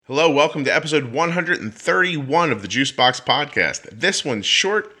Hello, welcome to episode 131 of the Juicebox Podcast. This one's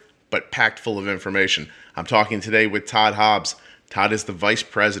short, but packed full of information. I'm talking today with Todd Hobbs. Todd is the Vice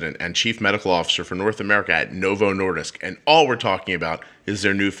President and Chief Medical Officer for North America at Novo Nordisk, and all we're talking about is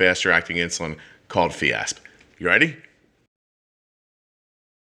their new faster-acting insulin called Fiasp. You ready?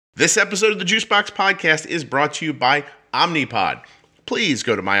 This episode of the Juicebox Podcast is brought to you by Omnipod. Please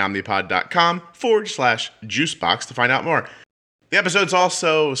go to myomnipod.com/juicebox to find out more. The episode's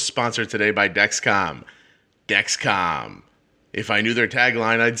also sponsored today by Dexcom. Dexcom. If I knew their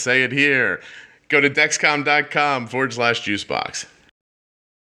tagline, I'd say it here. Go to dexcom.com/juicebox.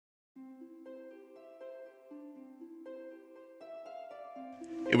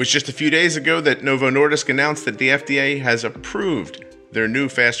 It was just a few days ago that Novo Nordisk announced that the FDA has approved their new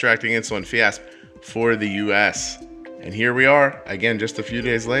faster-acting insulin Fiasp for the U.S. And here we are, again, just a few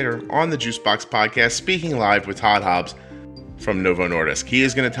days later, on the Juicebox Podcast, speaking live with Todd Hobbs from Novo Nordisk. He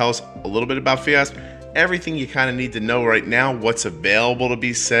is going to tell us a little bit about Fiasp, everything you kind of need to know right now, what's available to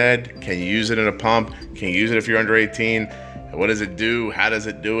be said, can you use it in a pump, can you use it if you're under 18, what does it do, how does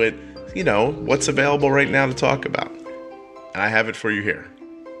it do it, you know, what's available right now to talk about. And I have it for you here.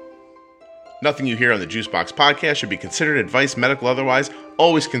 Nothing you hear on the Juicebox Podcast should be considered advice, medical otherwise.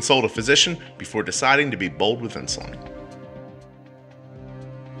 Always consult a physician before deciding to be bold with insulin.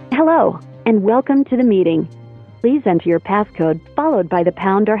 Hello, and welcome to the meeting. Please enter your passcode followed by the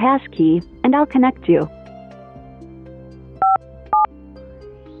pound or hash key, and I'll connect you.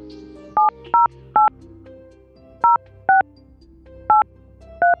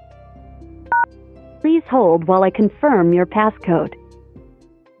 Please hold while I confirm your passcode.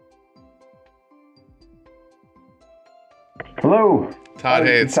 Hello. Todd,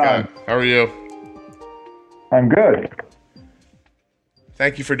 hey, it's Scott. How are you? I'm good.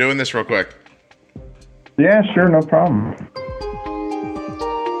 Thank you for doing this real quick. Yeah, sure, no problem.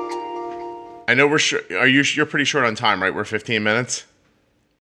 I know you're pretty short on time, right? We're 15 minutes?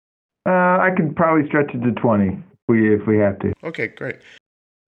 I could probably stretch it to 20 if we have to. Okay, great.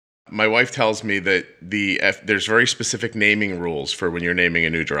 My wife tells me that there's very specific naming rules for when you're naming a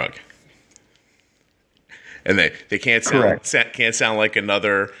new drug. And they can't sound like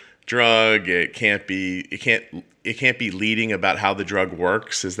another drug. It can't be leading about how the drug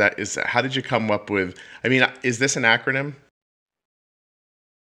works. Is that how did you come up with? I mean, is this an acronym?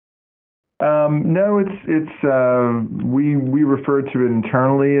 No, it's we refer to it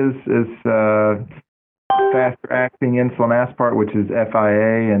internally as faster acting insulin aspart, which is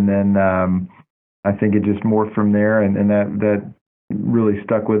FIA, and then I think it just morphed from there, and that really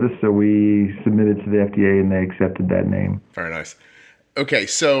stuck with us. So we submitted to the FDA, and they accepted that name. Very nice. Okay,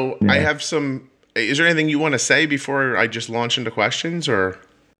 so yeah. I have some. Is there anything you want to say before I just launch into questions, or?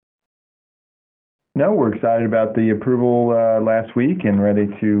 No, we're excited about the approval last week and ready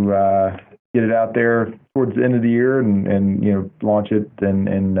to get it out there towards the end of the year and launch it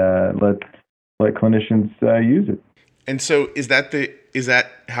and let clinicians use it. And so is that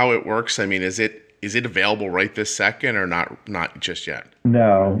how it works? I mean, is it available right this second or not just yet?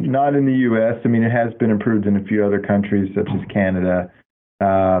 No, not in the U.S. I mean, it has been approved in a few other countries such as Canada.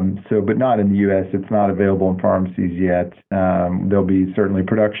 But not in the U.S. It's not available in pharmacies yet. There'll be certainly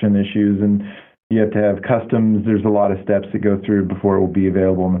production issues, and you have to have customs. There's a lot of steps that go through before it will be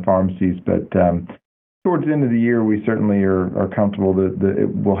available in the pharmacies. But towards the end of the year, we certainly are comfortable that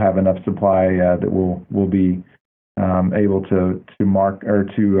it will have enough supply that we'll be able to mark or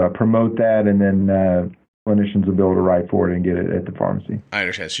to promote that, and then clinicians will be able to write for it and get it at the pharmacy. I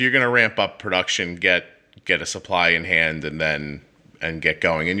understand. So you're going to ramp up production, get a supply in hand, and get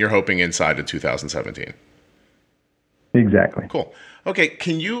going, and you're hoping inside of 2017. Exactly. Cool. Okay,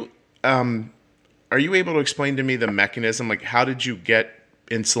 can you are you able to explain to me the mechanism? Like, how did you get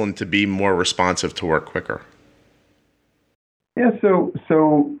insulin to be more responsive to work quicker? Yeah, so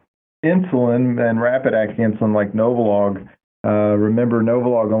insulin and rapid-acting insulin like Novolog, remember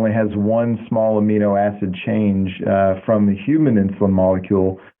Novolog only has one small amino acid change from the human insulin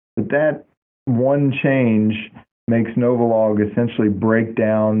molecule, but that one change makes Novolog essentially break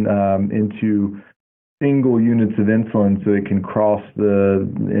down into single units of insulin so it can cross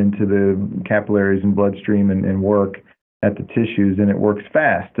into the capillaries and bloodstream and work at the tissues, and it works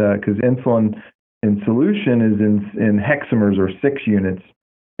fast because insulin in solution is in hexamers or 6 units.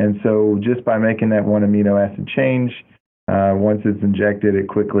 And so just by making that one amino acid change, once it's injected, it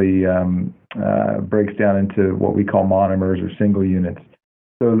quickly breaks down into what we call monomers or single units.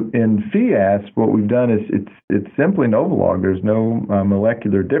 So in Fee-asp, what we've done is it's simply Novolog. There's no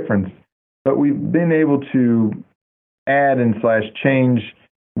molecular difference, but we've been able to add and /change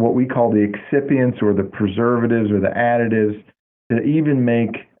what we call the excipients or the preservatives or the additives to even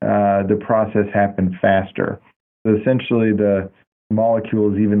make the process happen faster. So essentially, the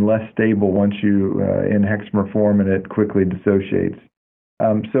molecule is even less stable once you in hexamer form, and it quickly dissociates.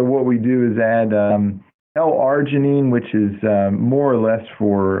 So what we do is add L-arginine, which is more or less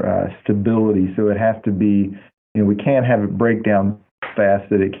for stability. So it has to be, we can't have it break down fast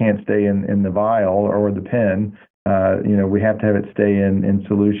that it can't stay in the vial or the pen. We have to have it stay in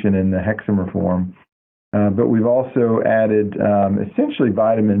solution in the hexamer form. But we've also added essentially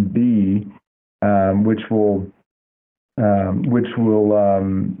vitamin B, which will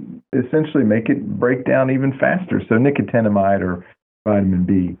essentially make it break down even faster. So nicotinamide or vitamin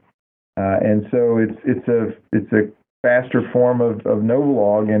B, and so it's a faster form of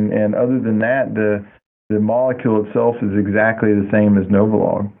Novolog, and other than that, the molecule itself is exactly the same as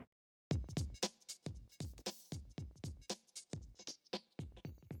Novolog.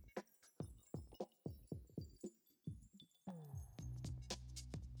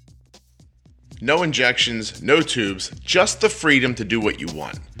 No injections, no tubes, just the freedom to do what you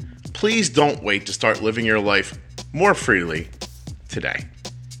want. Please don't wait to start living your life more freely today.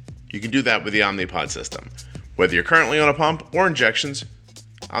 You can do that with the Omnipod system. Whether you're currently on a pump or injections,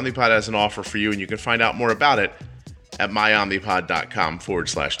 Omnipod has an offer for you, and you can find out more about it at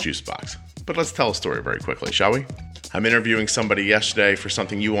myomnipod.com/juicebox. But let's tell a story very quickly, shall we? I'm interviewing somebody yesterday for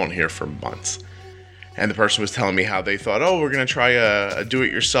something you won't hear for months. And the person was telling me how they thought, we're going to try a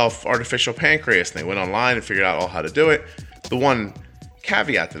do-it-yourself artificial pancreas. And they went online and figured out how to do it. The one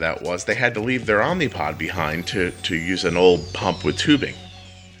caveat to that was they had to leave their Omnipod behind to use an old pump with tubing.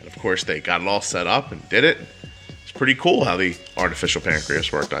 And of course, they got it all set up and did it. It's pretty cool how the artificial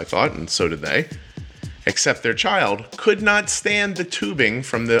pancreas worked, I thought, and so did they. Except their child could not stand the tubing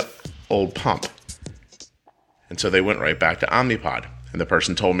from the old pump. And so they went right back to Omnipod. And the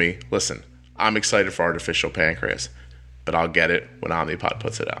person told me, listen, I'm excited for artificial pancreas, but I'll get it when Omnipod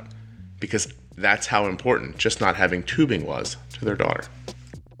puts it out. Because that's how important just not having tubing was to their daughter.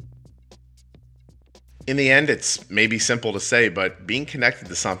 In the end, it's maybe simple to say, but being connected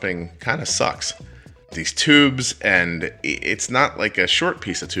to something kind of sucks. These tubes, and it's not like a short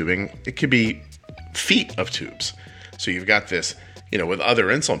piece of tubing. It could be feet of tubes. So you've got this, with other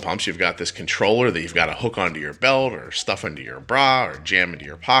insulin pumps, you've got this controller that you've got to hook onto your belt or stuff into your bra or jam into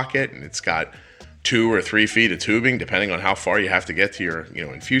your pocket. And it's got 2 or 3 feet of tubing, depending on how far you have to get to your,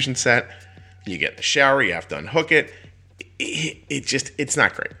 infusion set. You get in the shower, you have to unhook it. It's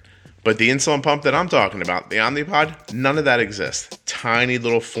not great. But the insulin pump that I'm talking about, the Omnipod, none of that exists. Tiny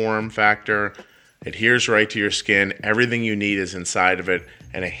little form factor, adheres right to your skin. Everything you need is inside of it,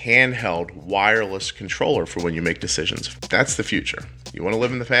 and a handheld wireless controller for when you make decisions. That's the future. You want to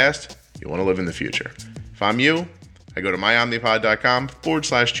live in the past? You want to live in the future. If I'm you, I go to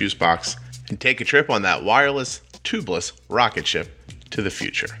myomnipod.com/juicebox and take a trip on that wireless, tubeless rocket ship to the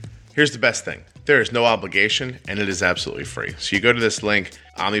future. Here's the best thing. There is no obligation, and it is absolutely free. So you go to this link,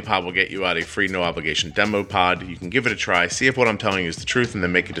 Omnipod will get you out a free no-obligation demo pod. You can give it a try, see if what I'm telling you is the truth, and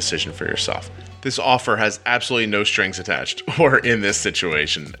then make a decision for yourself. This offer has absolutely no strings attached, or in this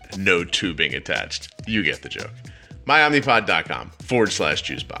situation, no tubing attached. You get the joke.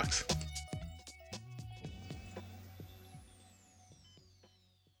 myomnipod.com/juicebox.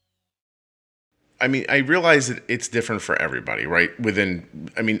 I mean, I realize that it's different for everybody, right?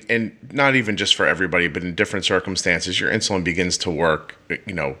 And not even just for everybody, but in different circumstances, your insulin begins to work,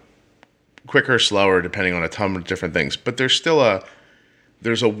 quicker, slower, depending on a ton of different things. But there's still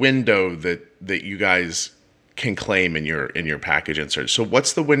there's a window that you guys can claim in your package insert. So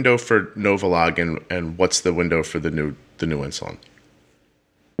what's the window for Novolog and what's the window for the new insulin?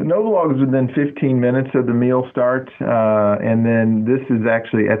 The Novolog is within 15 minutes of the meal start, and then this is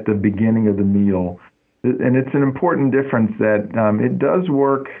actually at the beginning of the meal. And it's an important difference that it does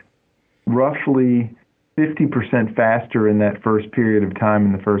work roughly 50% faster in that first period of time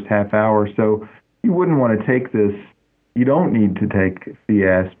in the first half hour. So you wouldn't want to take this. You don't need to take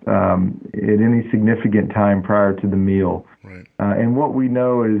Fee-asp at any significant time prior to the meal. Right. And what we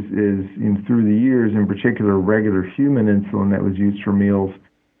know is through the years, in particular, regular human insulin that was used for meals,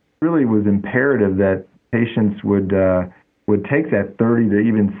 really was imperative that patients would take that 30 to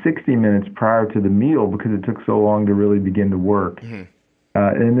even 60 minutes prior to the meal because it took so long to really begin to work. Mm-hmm.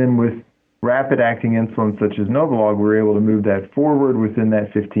 And then with rapid-acting insulin such as Novolog, we're able to move that forward within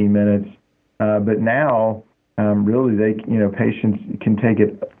that 15 minutes. But now, really, patients can take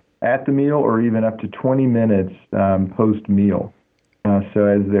it at the meal or even up to 20 minutes post-meal. So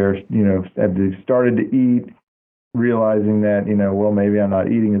as as they've started to eat, realizing that, maybe I'm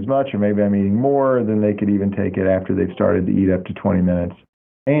not eating as much or maybe I'm eating more, then they could even take it after they've started to eat up to 20 minutes.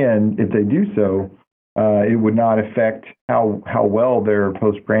 And if they do so, it would not affect how well their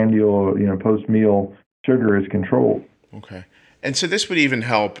postprandial, post-meal sugar is controlled. Okay. And so this would even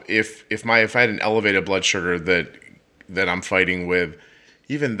help if I had an elevated blood sugar that I'm fighting with,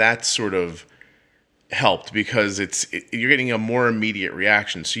 even that sort of helped because you're getting a more immediate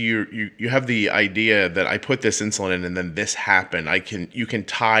reaction. So you have the idea that I put this insulin in and then this happened. You can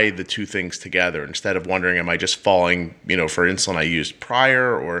tie the two things together instead of wondering, am I just falling, for insulin I used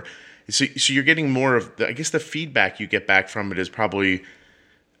prior, or so you're getting more of I guess the feedback you get back from it is probably,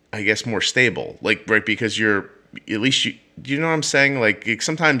 I guess, more stable, right? Because you're at least do you know what I'm saying? Like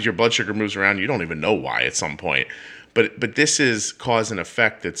sometimes your blood sugar moves around, you don't even know why at some point. But this is cause and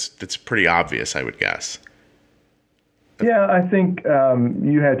effect that's pretty obvious, I would guess. Yeah, I think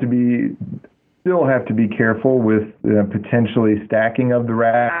you still have to be careful with potentially stacking of the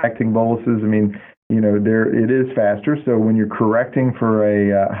rapid-acting boluses. I mean, it is faster. So when you're correcting for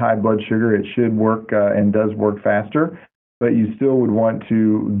a high blood sugar, it should work and does work faster. But you still would want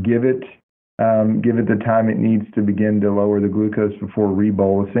to give it the time it needs to begin to lower the glucose before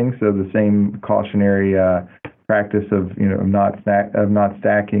rebolusing. So the same cautionary practice of not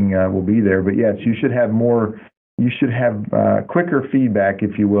stacking will be there. But yes, you should have quicker feedback,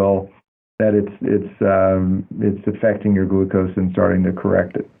 if you will, that it's affecting your glucose and starting to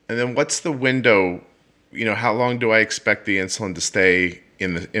correct it. And then what's the window? How long do I expect the insulin to stay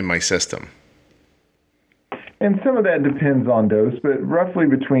in my system? And some of that depends on dose, but roughly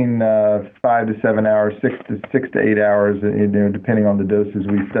between 5 to 7 hours, 6 to 8 hours, depending on the doses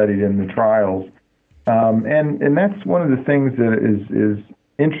we studied in the trials. And that's one of the things that is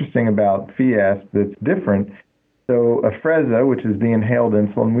interesting about Fiasp that's different. So Afrezza, which is the inhaled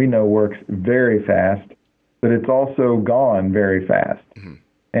insulin, we know works very fast, but it's also gone very fast. Mm-hmm.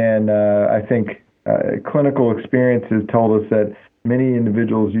 And I think clinical experience has told us that many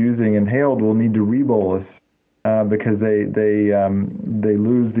individuals using inhaled will need to rebolus because they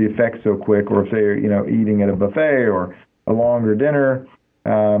lose the effect so quick, or if they're eating at a buffet or a longer dinner.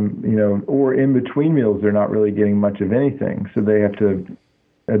 Or in between meals, they're not really getting much of anything. So they have to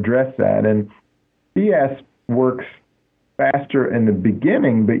address that. And Fiasp works faster in the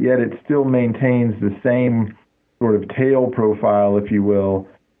beginning, but yet it still maintains the same sort of tail profile, if you will,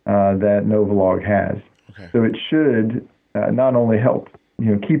 that Novolog has. Okay. So it should not only help,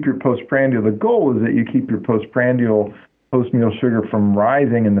 keep your postprandial. The goal is that you keep your postprandial post-meal sugar from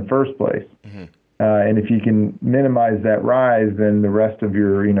rising in the first place. Mm-hmm. And if you can minimize that rise, then the rest of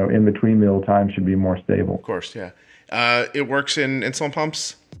your, in-between meal time should be more stable. Of course, yeah. It works in insulin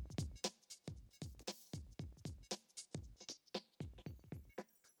pumps?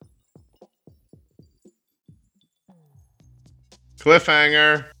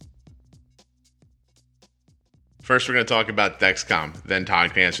 Cliffhanger. First, we're going to talk about Dexcom. Then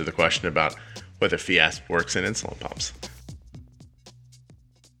Todd can answer the question about whether Fiasp works in insulin pumps.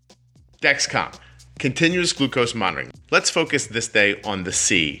 Dexcom. Continuous glucose monitoring. Let's focus this day on the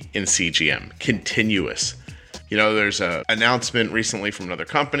C in CGM. Continuous. There's an announcement recently from another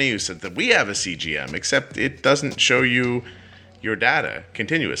company who said that we have a CGM, except it doesn't show you your data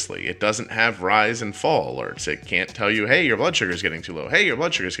continuously. It doesn't have rise and fall alerts. It can't tell you, hey, your blood sugar is getting too low. Hey, your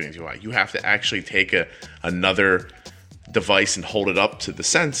blood sugar is getting too high. You have to actually take another device and hold it up to the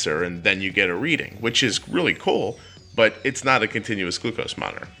sensor, and then you get a reading, which is really cool. But it's not a continuous glucose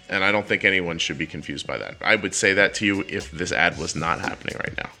monitor, and I don't think anyone should be confused by that. I would say that to you if this ad was not happening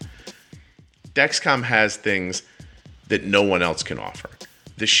right now. Dexcom has things that no one else can offer.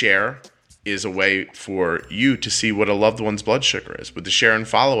 The Share is a way for you to see what a loved one's blood sugar is. With the Share and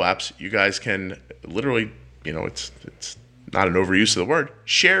Follow apps, you guys can literally, it's not an overuse of the word,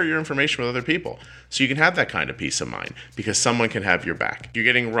 share your information with other people. So you can have that kind of peace of mind because someone can have your back. You're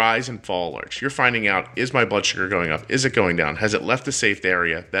getting rise and fall alerts. You're finding out, is my blood sugar going up? Is it going down? Has it left a safe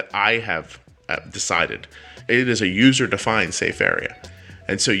area that I have decided? It is a user-defined safe area.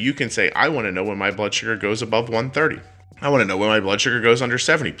 And so you can say, I want to know when my blood sugar goes above 130. I want to know when my blood sugar goes under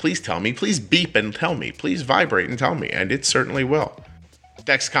 70. Please tell me. Please beep and tell me. Please vibrate and tell me. And it certainly will.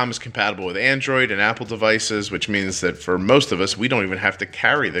 Dexcom is compatible with Android and Apple devices, which means that for most of us, we don't even have to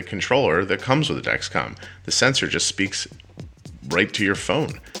carry the controller that comes with the Dexcom. The sensor just speaks right to your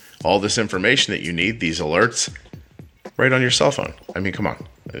phone. All this information that you need, these alerts, right on your cell phone. I mean, come on.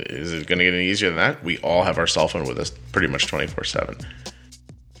 Is it going to get any easier than that? We all have our cell phone with us pretty much 24/7.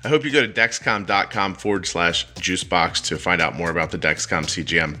 I hope you go to dexcom.com/juicebox to find out more about the Dexcom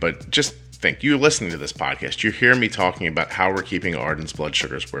CGM, but just think, you're listening to this podcast, you hear me talking about how we're keeping Arden's blood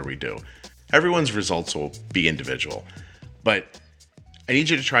sugars where we do. Everyone's results will be individual, but I need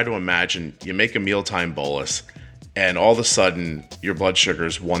you to try to imagine you make a mealtime bolus and all of a sudden your blood sugar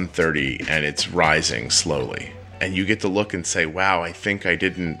is 130 and it's rising slowly. And you get to look and say, wow, I think I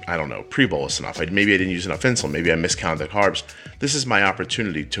didn't, pre-bolus enough. Maybe I didn't use enough insulin. Maybe I miscounted the carbs. This is my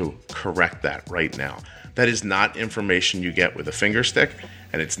opportunity to correct that right now. That is not information you get with a finger stick,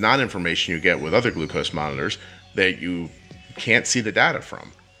 and it's not information you get with other glucose monitors that you can't see the data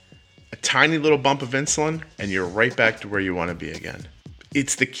from. A tiny little bump of insulin, and you're right back to where you want to be again.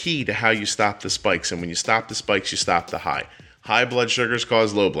 It's the key to how you stop the spikes, and when you stop the spikes, you stop the high. High blood sugars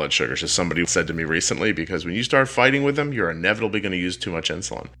cause low blood sugars, as somebody said to me recently, because when you start fighting with them, you're inevitably going to use too much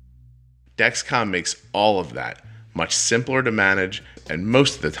insulin. Dexcom makes all of that much simpler to manage, and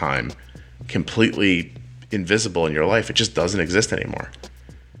most of the time, completely invisible in your life. It just doesn't exist anymore.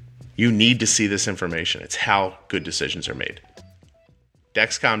 You need to see this information. It's how good decisions are made.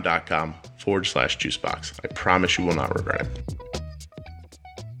 Dexcom.com/juicebox. I promise you will not regret it.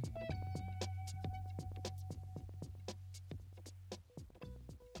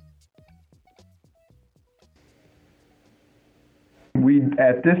 We,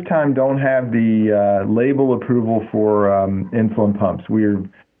 at this time, don't have the label approval for insulin pumps. We're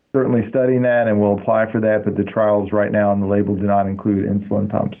certainly studying that, and we'll apply for that, but the trials right now on the label do not include insulin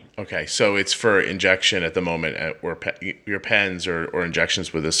pumps. Okay, so it's for injection at the moment, or your pens or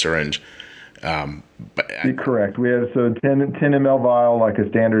injections with a syringe. Correct. We have 10 ml vial, like a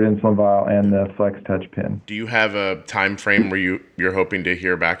standard insulin vial, and the Flex Touch pen. Do you have a time frame where you're hoping to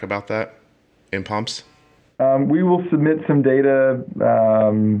hear back about that in pumps? We will submit some data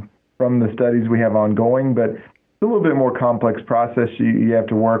from the studies we have ongoing, but it's a little bit more complex process. You have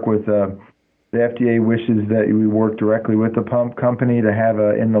to work with the FDA wishes that we work directly with the pump company to have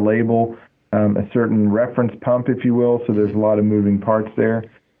in the label a certain reference pump, if you will. So there's a lot of moving parts there.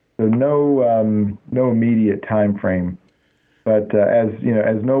 So no immediate time frame. But as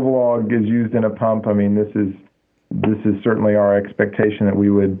Novolog is used in a pump, I mean, this is certainly our expectation that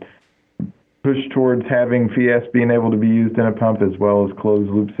we would push towards having Fiasp being able to be used in a pump, as well as closed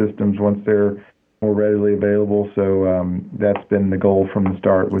loop systems once they're more readily available. So that's been the goal from the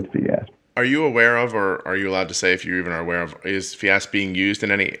start with Fiasp. Are you aware of, or are you allowed to say if you even are aware of, is Fiasp being used in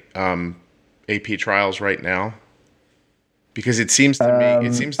any AP trials right now? Because it seems to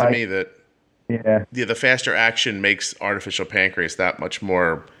me that the faster action makes artificial pancreas that much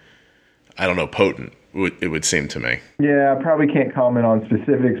more, potent. It would seem to me. Yeah, I probably can't comment on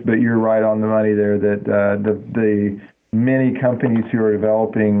specifics, but you're right on the money there that the many companies who are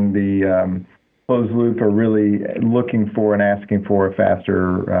developing the closed loop are really looking for and asking for a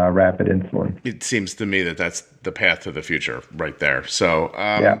faster rapid insulin. It seems to me that that's the path to the future right there. So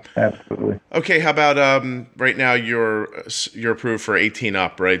yeah, absolutely. Okay, how about right now you're approved for 18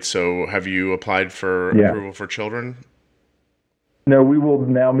 up, right? So have you applied for approval for children? No, we will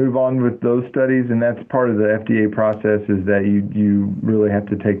now move on with those studies, and that's part of the FDA process, is that you really have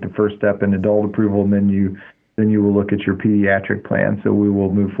to take the first step in adult approval, and then you will look at your pediatric plan. So we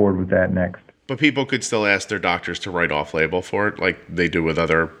will move forward with that next. But people could still ask their doctors to write off-label for it, like they do with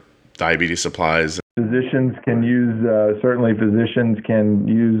other diabetes supplies. Physicians can use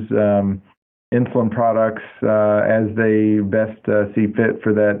insulin products as they best see fit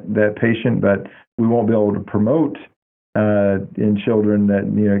for that patient, but we won't be able to promote in children that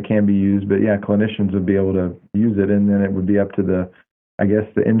it can be used. But yeah, clinicians would be able to use it, and then it would be up to the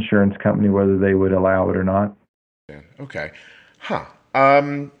insurance company whether they would allow it or not. Okay.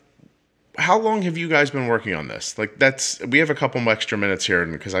 How long have you guys been working on this? We have a couple extra minutes here,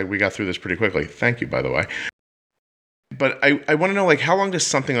 because we got through this pretty quickly. Thank you, by the way. But I want to know, how long does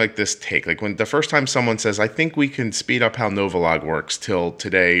something like this take? When the first time someone says, I think we can speed up how Novolog works, till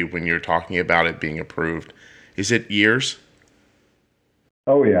today when you're talking about it being approved, is it years?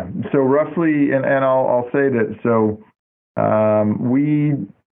 Oh, yeah. So roughly, and I'll say that, so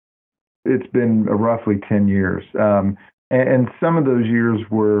it's been roughly 10 years. And some of those years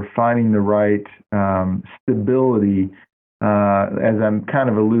were finding the right stability, as I'm kind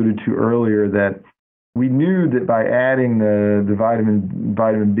of alluded to earlier, that we knew that by adding the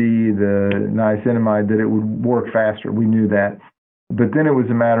vitamin B, the niacinamide, that it would work faster. We knew that. But then it was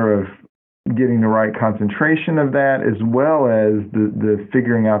a matter of getting the right concentration of that, as well as the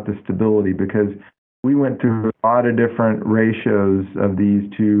figuring out the stability, because we went through a lot of different ratios of these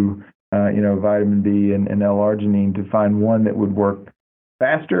two, vitamin B and L-arginine, to find one that would work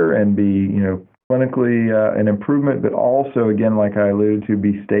faster and be, clinically an improvement, but also, again, like I alluded to,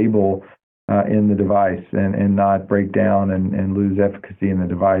 be stable in the device and not break down and lose efficacy in the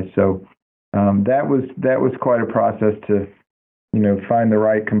device. So that was quite a process to, find the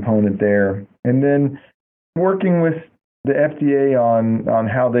right component there. And then working with the FDA on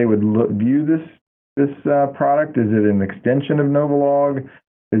how they would view this product? Is it an extension of Novolog?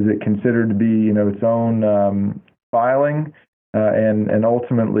 Is it considered to be, its own filing? And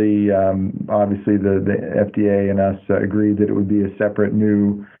ultimately, obviously, the FDA and us agreed that it would be a separate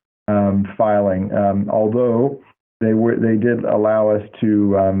new filing. Although they did allow us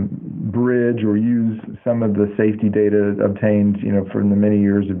to bridge or use some of the safety data obtained, from the many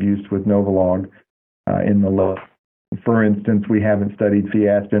years of use with Novolog in the label. For instance, we haven't studied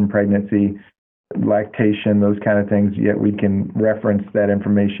Fiasp in pregnancy, lactation, those kind of things, yet we can reference that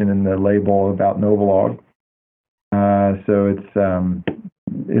information in the label about Novolog. So it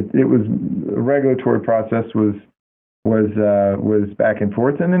was a regulatory process was back and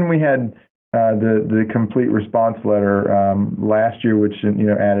forth, and then we had the complete response letter last year, which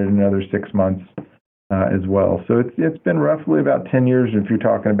added another 6 months as well. So it's been roughly about 10 years if you're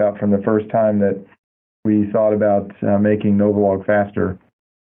talking about from the first time that we thought about making Novolog faster.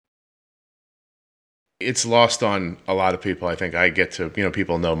 It's lost on a lot of people. I think I get to,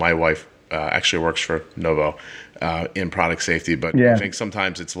 people know my wife actually works for Novo in product safety, but yeah. I think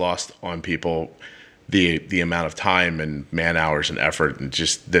sometimes it's lost on people the amount of time and man hours and effort, and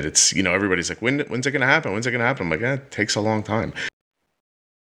just that it's, everybody's like, when's it going to happen? When's it going to happen? I'm like, it takes a long time.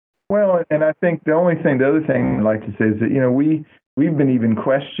 Well, and I think the other thing I'd like to say is that, we've been even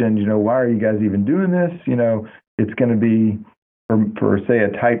questioned, why are you guys even doing this? It's going to be for say a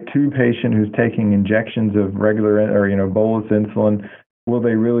type 2 patient who's taking injections of regular or bolus insulin. Will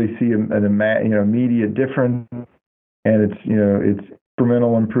they really see an immediate difference? And it's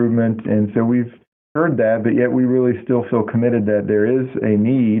incremental improvement. And so we've heard that, but yet we really still feel committed that there is a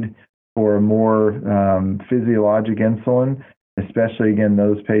need for a more physiologic insulin, especially again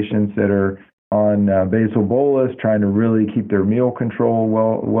those patients that are on basal bolus, trying to really keep their meal control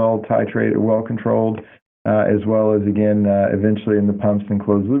well titrated, well controlled, as well as again eventually in the pumps and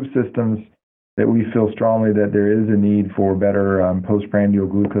closed loop systems. That we feel strongly that there is a need for better postprandial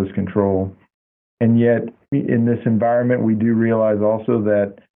glucose control. And yet, in this environment, we do realize also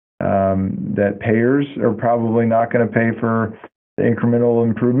that that payers are probably not going to pay for the incremental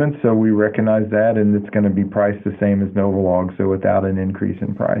improvements. So we recognize that, and it's going to be priced the same as Novolog, so without an increase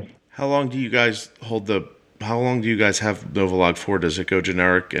in price. How long do you guys have Novolog for? Does it go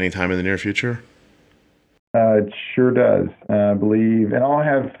generic anytime in the near future? It sure does, I believe. And I'll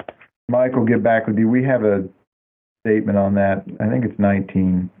have Michael get back with you. We have a statement on that. I think it's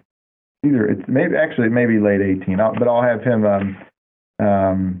 19. It may be late 18. But I'll have him.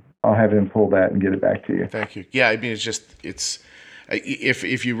 I'll have him pull that and get it back to you. Thank you. Yeah, I mean,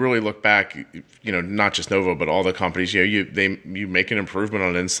 if you really look back, not just Novo, but all the companies, you make an improvement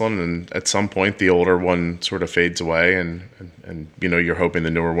on insulin, and at some point the older one sort of fades away, and you're hoping the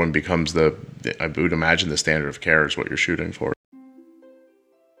newer one becomes I would imagine the standard of care is what you're shooting for.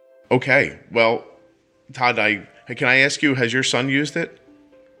 Okay, well, Todd, can I ask you, has your son used it?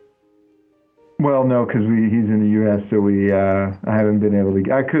 Well, no, because he's in the U.S., so I haven't been able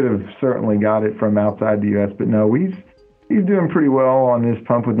to. I could have certainly got it from outside the U.S., but no, he's doing pretty well on this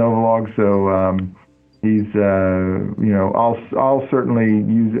pump with Novolog. So he's, I'll certainly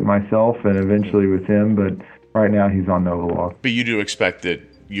use it myself and eventually with him, but right now he's on Novolog. But you do expect that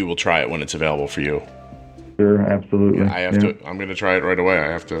you will try it when it's available for you. Sure, absolutely. Yeah, I'm going to try it right away.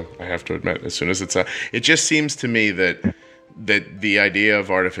 I have to admit, as soon as it just seems to me that the idea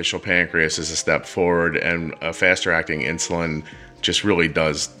of artificial pancreas is a step forward, and a faster acting insulin just really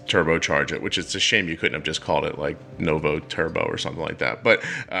does turbocharge it, which is a shame you couldn't have just called it like Novo Turbo or something like that. But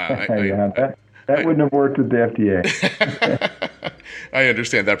that wouldn't have worked with the FDA. I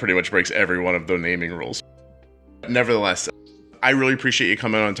understand that pretty much breaks every one of the naming rules. Nevertheless, I really appreciate you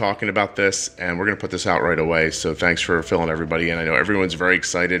coming on and talking about this, and we're going to put this out right away. So thanks for filling everybody in. I know everyone's very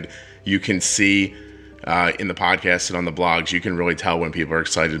excited. You can see in the podcast and on the blogs, you can really tell when people are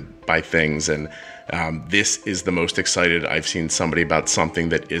excited by things, and this is the most excited I've seen somebody about something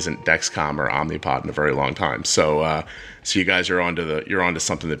that isn't Dexcom or Omnipod in a very long time. So you guys are onto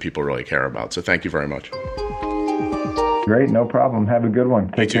something that people really care about. So thank you very much. Great, no problem. Have a good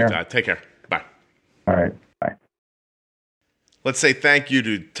one. Take care. Todd. Take care. Bye. All right. Bye. Let's say thank you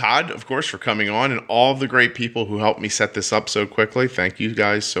to Todd, of course, for coming on, and all the great people who helped me set this up so quickly. Thank you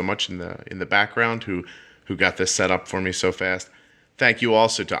guys so much in the background who got this set up for me so fast. Thank you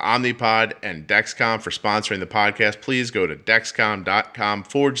also to Omnipod and Dexcom for sponsoring the podcast. Please go to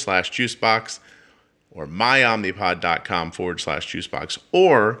dexcom.com/juicebox or myomnipod.com/juicebox,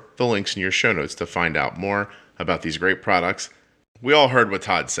 or the links in your show notes to find out more about these great products. We all heard what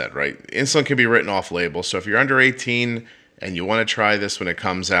Todd said, right? Insulin can be written off label, so if you're under 18 and you want to try this when it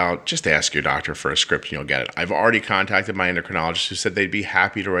comes out, just ask your doctor for a script and you'll get it. I've already contacted my endocrinologist who said they'd be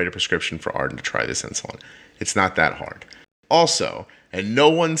happy to write a prescription for Arden to try this insulin. It's not that hard. Also, and no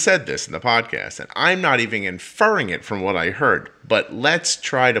one said this in the podcast, and I'm not even inferring it from what I heard, but let's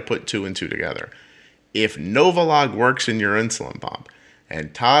try to put two and two together. If Novolog works in your insulin pump,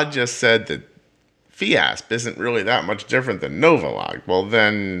 and Todd just said that Fiasp isn't really that much different than Novolog, well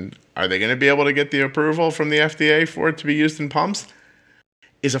then, are they going to be able to get the approval from the FDA for it to be used in pumps?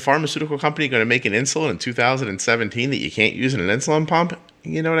 Is a pharmaceutical company going to make an insulin in 2017 that you can't use in an insulin pump?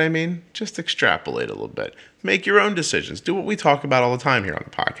 You know what I mean? Just extrapolate a little bit. Make your own decisions. Do what we talk about all the time here on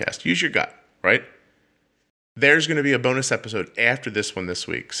the podcast. Use your gut, right? There's going to be a bonus episode after this one this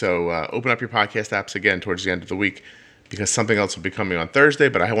week. So open up your podcast apps again towards the end of the week because something else will be coming on Thursday.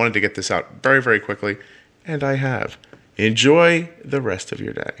 But I wanted to get this out very, very quickly, and I have. Enjoy the rest of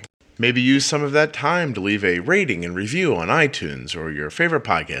your day. Maybe use some of that time to leave a rating and review on iTunes or your favorite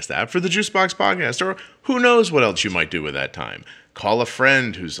podcast app for the Juicebox Podcast, or who knows what else you might do with that time. Call a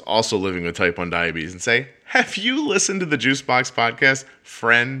friend who's also living with type 1 diabetes and say, have you listened to the Juicebox Podcast,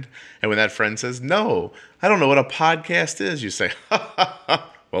 friend? And when that friend says, no, I don't know what a podcast is, you say, ha ha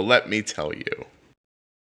ha, well, let me tell you.